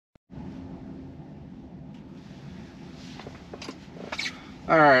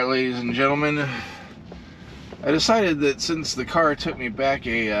Alright, ladies and gentlemen, I decided that since the car took me back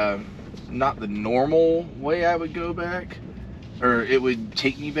not the normal way I would go back, or it would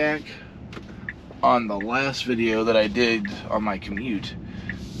take me back on the last video that I did on my commute,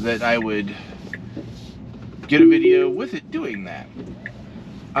 that I would get a video with it doing that.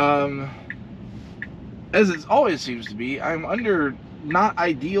 As it always seems to be, I'm under not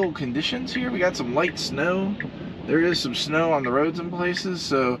ideal conditions here. We got some light snow. There is some snow on the roads in places,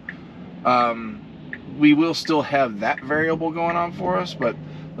 so we will still have that variable going on for us, but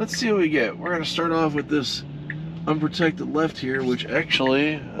let's see what we get. We're going to start off with this unprotected left here, which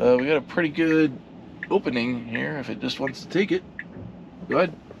actually, we got a pretty good opening here if it just wants to take it. Go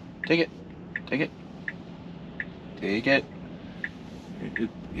ahead. Take it. Take it. Take it.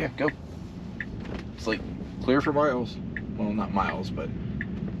 Yeah, go. It's like clear for miles. Well, not miles, but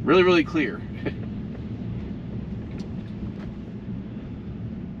really, really clear.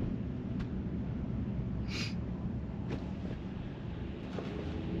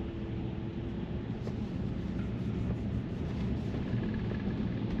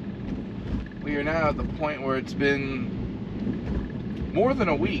 We are now at the point where it's been more than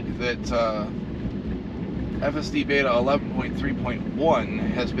a week that FSDBeta 11.3.1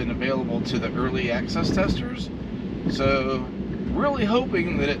 has been available to the early access testers. So, really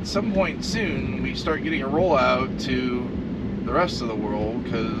hoping that at some point soon we start getting a rollout to the rest of the world,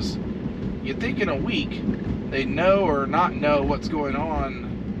 because you'd think in a week they know or not know what's going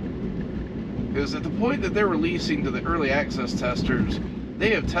on. Because at the point that they're releasing to the early access testers, they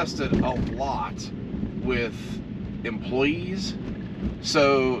have tested a lot with employees.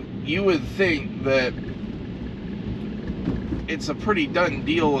 So you would think that it's a pretty done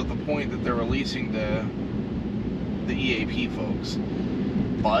deal at the point that they're releasing the EAP folks.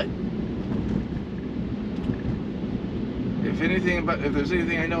 But if there's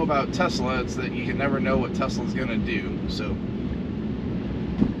anything I know about Tesla, it's that you can never know what Tesla's gonna do. So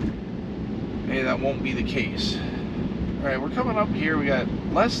maybe that won't be the case. Alright, we're coming up here. We got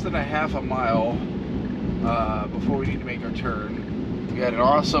less than a half a mile before we need to make our turn. We got an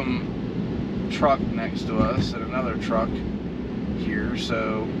awesome truck next to us and another truck here,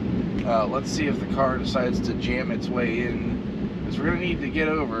 so let's see if the car decides to jam its way in, because we're going to need to get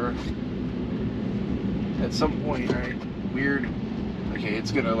over at some point, right? Weird. Okay,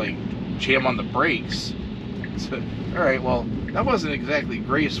 it's going to like jam on the brakes. So, alright, well, that wasn't exactly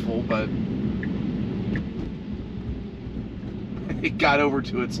graceful, but it got over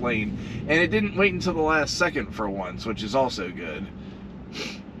to its lane, and it didn't wait until the last second for once, which is also good.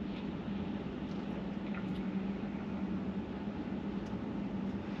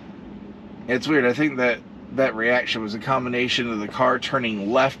 It's weird. I think that reaction was a combination of the car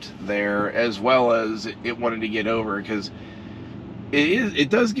turning left there, as well as it wanted to get over, because it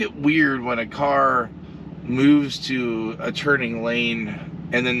does get weird when a car moves to a turning lane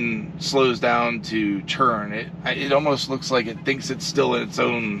and then slows down to turn. It almost looks like it thinks it's still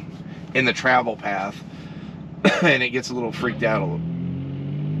in the travel path, and it gets a little freaked out a little.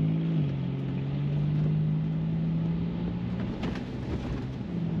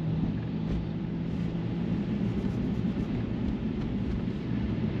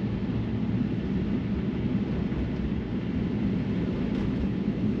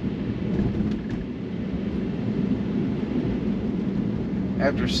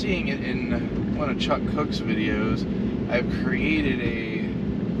 After seeing it in one of Chuck Cook's videos, I've created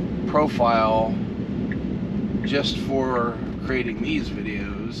a profile just for creating these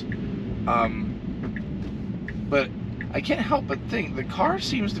videos. But I can't help but think the car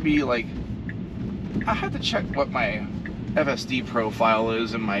seems to be like, I have to check what my FSD profile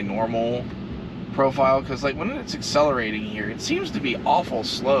is and my normal profile, because like when it's accelerating here, it seems to be awful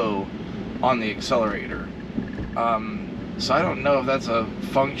slow on the accelerator. So I don't know if that's a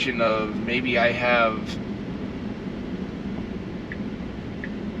function of maybe I have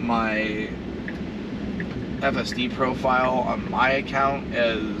my FSD profile on my account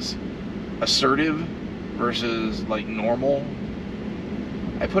as assertive versus like normal.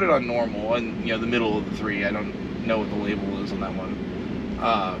 I put it on normal, and you know, the middle of the three. I don't know what the label is on that one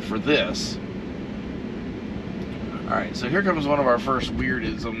for this. Alright, so here comes one of our first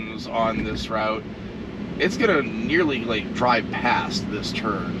weirdisms on this route. It's gonna nearly like drive past this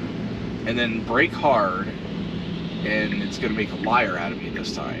turn and then brake hard, and it's gonna make a liar out of me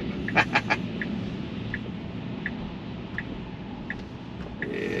this time.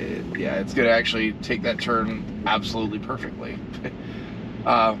 Yeah, it's gonna actually take that turn absolutely perfectly.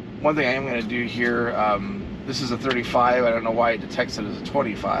 One thing I am gonna do here, This is a 35. I don't know why it detects it as a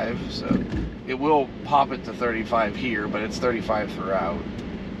 25, so it will pop it to 35 here, but it's 35 throughout.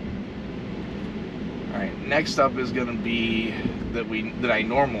 Alright, next up is going to be that I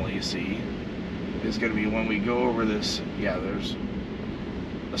normally see is going to be when we go over this. Yeah, there's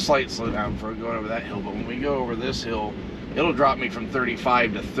a slight slowdown for going over that hill, but when we go over this hill, it'll drop me from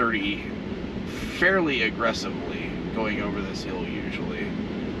 35 to 30 fairly aggressively going over this hill usually.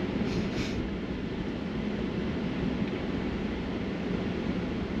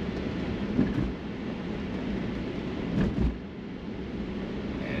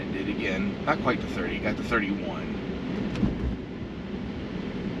 And it did again. Not quite to 30, got to 31.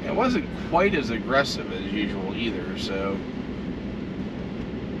 It wasn't quite as aggressive as usual either, so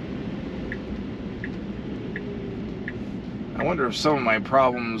I wonder if some of my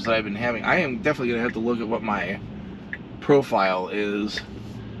problems that I've been having, I am definitely going to have to look at what my profile is,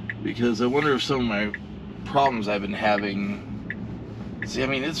 because I wonder if some of my problems I've been having, see, I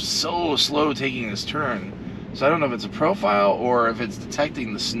mean, it's so slow taking this turn, so I don't know if it's a profile or if it's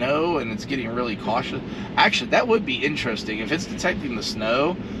detecting the snow and it's getting really cautious. Actually, that would be interesting. If it's detecting the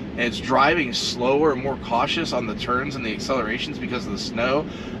snow and it's driving slower and more cautious on the turns and the accelerations because of the snow,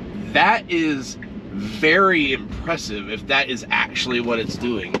 that is very impressive if that is actually what it's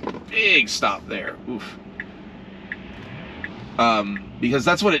doing. Big stop there. Oof. Because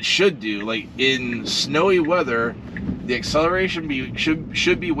that's what it should do. Like in snowy weather, the acceleration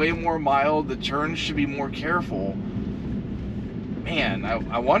should be way more mild. The turns should be more careful. Man,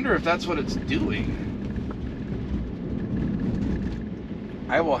 I wonder if that's what it's doing.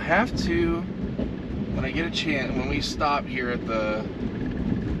 I will have to, when I get a chance, when we stop here at the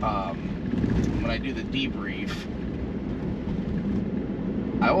when I do the debrief,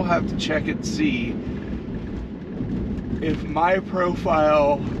 I will have to check and see if my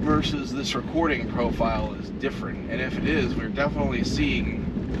profile versus this recording profile is different. And if it is, we're definitely seeing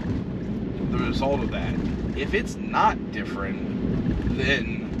the result of that. If it's not different,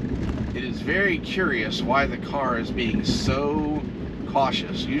 then it is very curious why the car is being so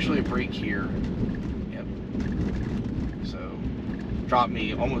cautious. Usually a brake here. Yep. So drop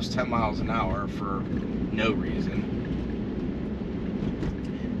me almost 10 miles an hour for no reason.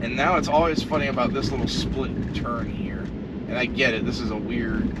 And now it's always funny about this little split turn here. And I get it, this is a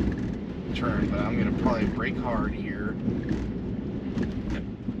weird turn, but I'm going to probably brake hard here.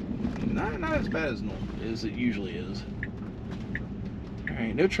 Not as bad as it usually is.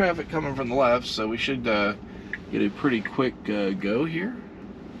 Alright, no traffic coming from the left, so we should get a pretty quick go here.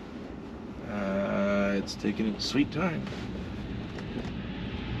 It's taking its sweet time.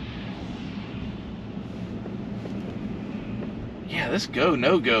 Yeah, this go,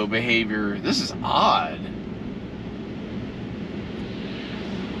 no-go behavior, this is odd.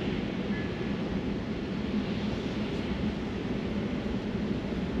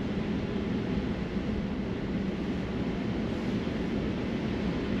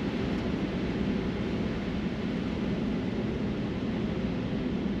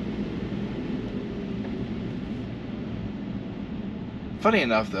 Funny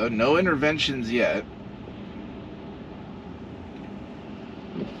enough, though, no interventions yet.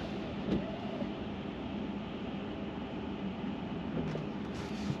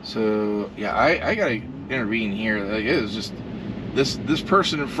 So, yeah, I gotta intervene here. Like, it is just, this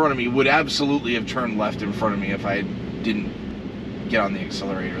person in front of me would absolutely have turned left in front of me if I didn't get on the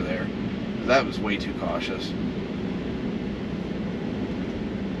accelerator there. That was way too cautious.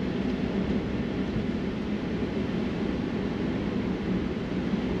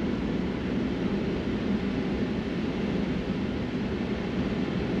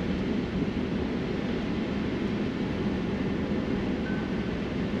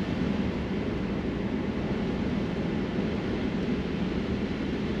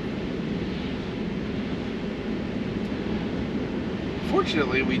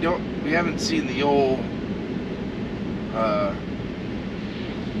 Fortunately, we haven't seen the old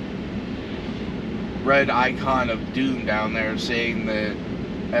red icon of doom down there saying that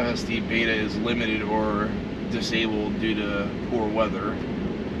FSDBeta is limited or disabled due to poor weather.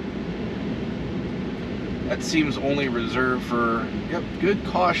 That seems only reserved for, yep, good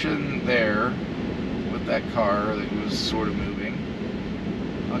caution there with that car that was sort of moving.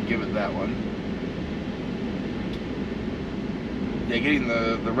 I'll give it that one. Yeah, getting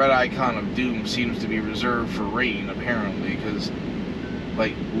the red icon of doom seems to be reserved for rain, apparently, because,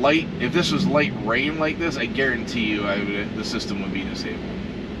 like, if this was light rain like this, I guarantee you the system would be disabled.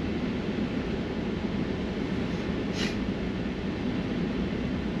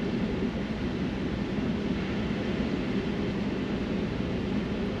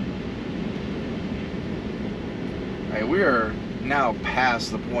 Okay, we are now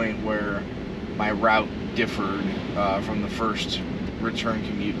past the point where my route differed from the first return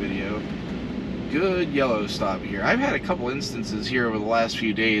commute video. Good yellow stop here. I've had a couple instances here over the last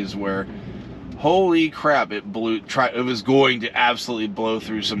few days where, holy crap, it was going to absolutely blow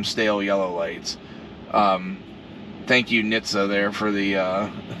through some stale yellow lights. Thank you, NHTSA, there for the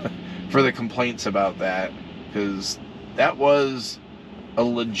for the complaints about that, because that was a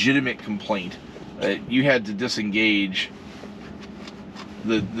legitimate complaint. You had to disengage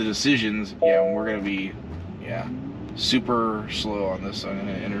the decisions. Yeah, we're gonna be super slow on this. I'm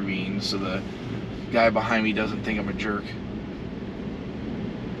gonna intervene so the guy behind me doesn't think I'm a jerk.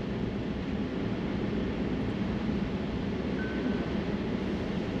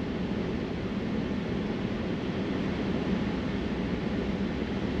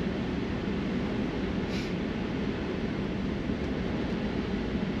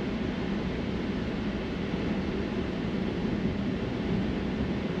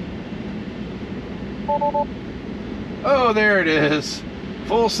 Oh, there it is.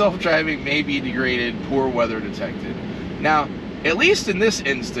 Full self-driving may be degraded, poor weather detected. Now, at least in this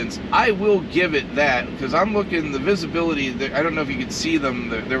instance, I will give it that, because I'm looking, the visibility, I don't know if you could see them,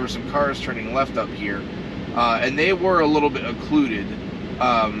 there were some cars turning left up here, and they were a little bit occluded.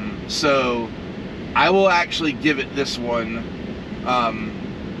 So, I will actually give it this one.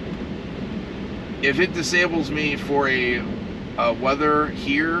 If it disables me for a weather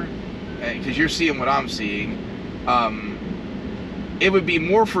here, because you're seeing what I'm seeing, it would be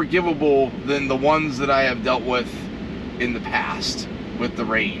more forgivable than the ones that I have dealt with in the past with the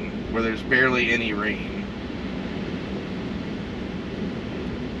rain, where there's barely any rain.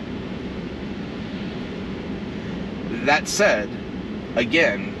 That said,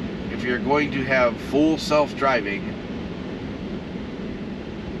 again, if you're going to have full self-driving,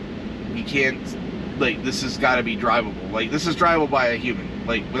 you can't, like, this has got to be drivable. Like, this is drivable by a human,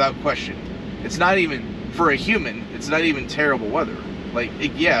 like, without question. It's not even, for a human, it's not even terrible weather. Like,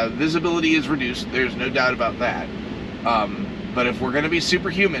 yeah, visibility is reduced, there's no doubt about that. But if we're going to be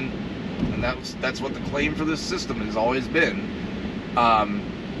superhuman, and that's what the claim for this system has always been,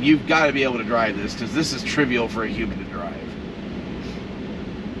 you've got to be able to drive this, because this is trivial for a human to drive.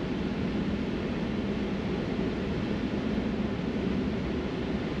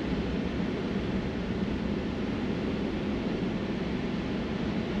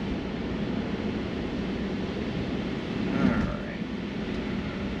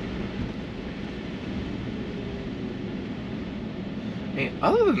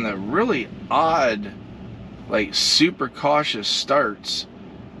 Other than the really odd, like, super cautious starts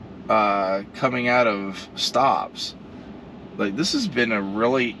coming out of stops, like, this has been a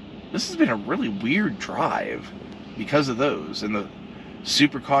really weird drive because of those and the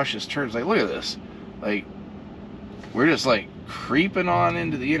super cautious turns. Like, look at this. Like, we're just, like, creeping on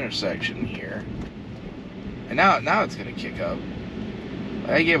into the intersection here, and now it's gonna kick up.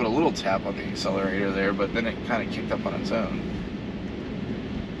 I gave it a little tap on the accelerator there, but then it kind of kicked up on its own.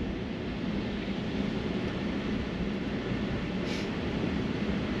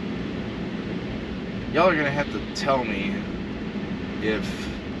 Y'all are gonna have to tell me if,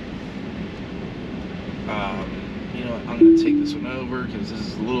 you know what, I'm gonna take this one over because this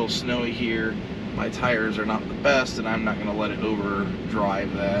is a little snowy here. My tires are not the best, and I'm not gonna let it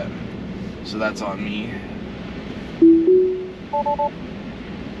overdrive that. So that's on me.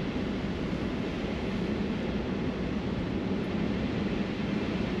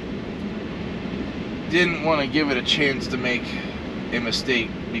 Didn't want to give it a chance to make a mistake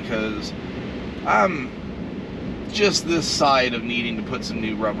because I'm just this side of needing to put some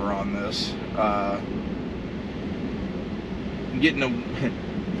new rubber on this.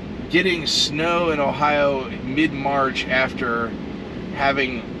 Getting snow in Ohio mid-March after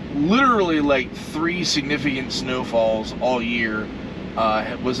having literally like 3 significant snowfalls all year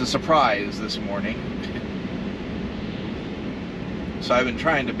was a surprise this morning. So I've been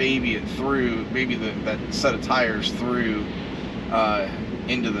trying to baby it through, baby that set of tires through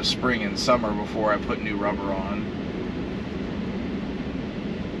into the spring and summer before I put new rubber on.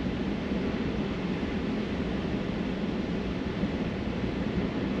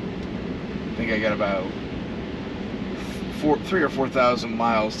 I think I got about 3,000 or 4,000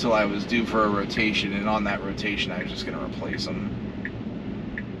 miles till I was due for a rotation, and on that rotation I was just going to replace them.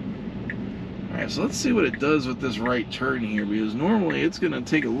 Alright, so let's see what it does with this right turn here, because normally it's going to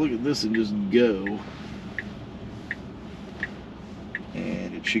take a look at this and just go.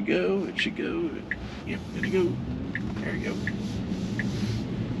 And it should go, yep, there you go, there you go.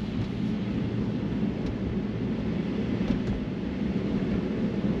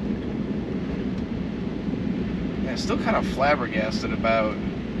 Yeah, still kind of flabbergasted about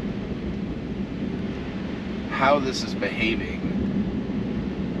how this is behaving.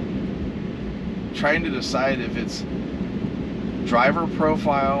 Trying to decide if it's driver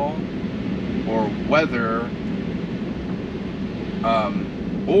profile or weather,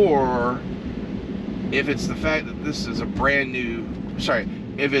 or if it's the fact that this is a brand new,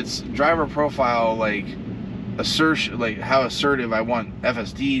 if it's driver profile, like assertion, like how assertive I want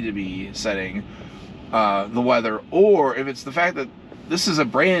FSD to be setting the weather, or if it's the fact that this is a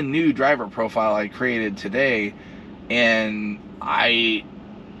brand new driver profile I created today, and I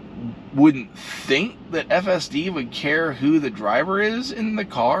wouldn't think that FSD would care who the driver is in the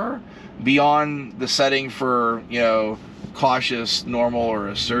car beyond the setting for, you know, cautious, normal, or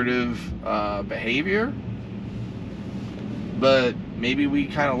assertive behavior. But maybe we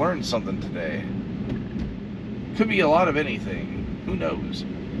kind of learned something today. Could be a lot of anything. Who knows?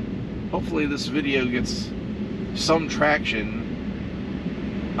 Hopefully this video gets some traction,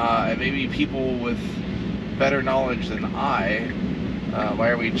 and maybe people with better knowledge than I. Why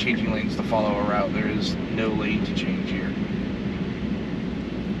are we changing lanes to follow a route? There is no lane to change here.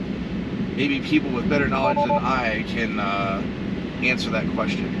 Maybe people with better knowledge than I can answer that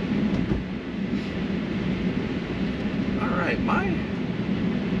question. Alright, my.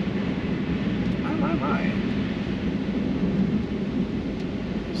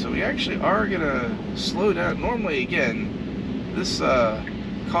 So we actually are gonna slow down. Normally, again, this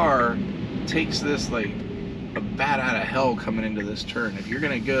car takes this like a bat out of hell coming into this turn. If you're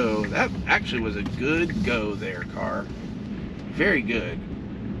gonna go, that actually was a good go there, car. Very good.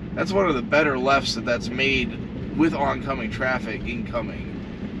 That's one of the better lefts that's made with oncoming traffic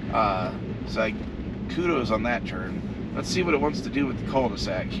incoming. So kudos on that turn. Let's see what it wants to do with the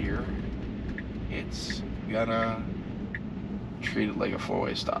cul-de-sac here. It's gonna treat it like a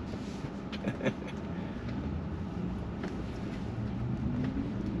four-way stop.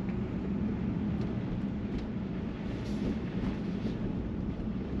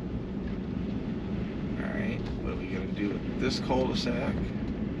 Alright, what are we gonna do with this cul-de-sac?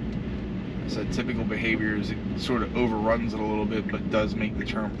 So typical behavior is it sort of overruns it a little bit, but does make the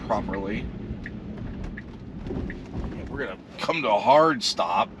turn properly. And we're gonna come to a hard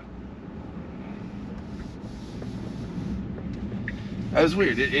stop. That was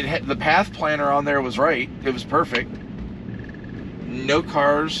weird. The path planner on there was right. It was perfect. No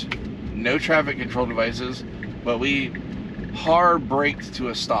cars, no traffic control devices, but we hard braked to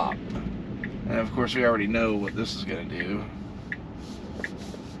a stop. And of course, we already know what this is going to do.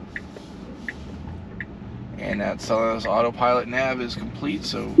 And that's telling us autopilot nav is complete,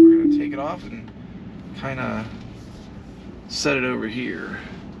 so we're going to take it off and kind of set it over here.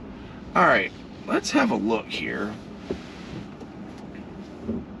 Alright, let's have a look here.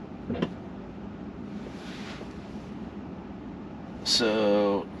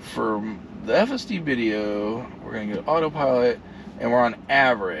 So for the FSD video, we're going to go autopilot and we're on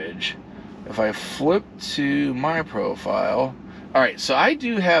average. If I flip to my profile, alright, so I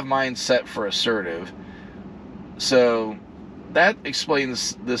do have mine set for assertive. So that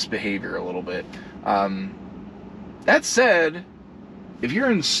explains this behavior a little bit. That said, if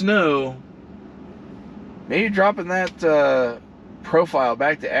you're in snow, maybe dropping that profile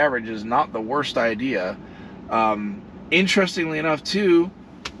back to average is not the worst idea. Interestingly enough, too,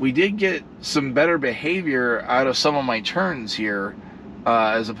 we did get some better behavior out of some of my turns here,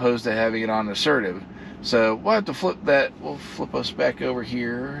 as opposed to having it on assertive. So we'll have to flip that. We'll flip us back over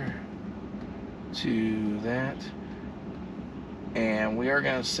here to that. And we are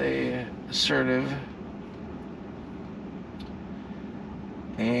going to say assertive.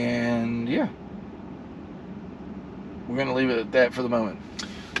 And yeah, we're going to leave it at that for the moment.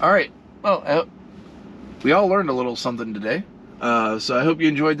 All right. Well, we all learned a little something today. So I hope you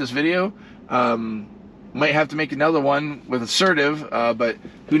enjoyed this video. Might have to make another one with assertive, but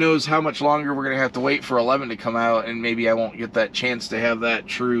who knows how much longer we're going to have to wait for 11 to come out, and maybe I won't get that chance to have that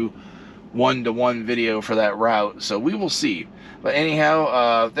true one-to-one video for that route. So we will see. But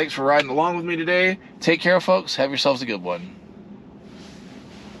anyhow, thanks for riding along with me today. Take care, folks. Have yourselves a good one.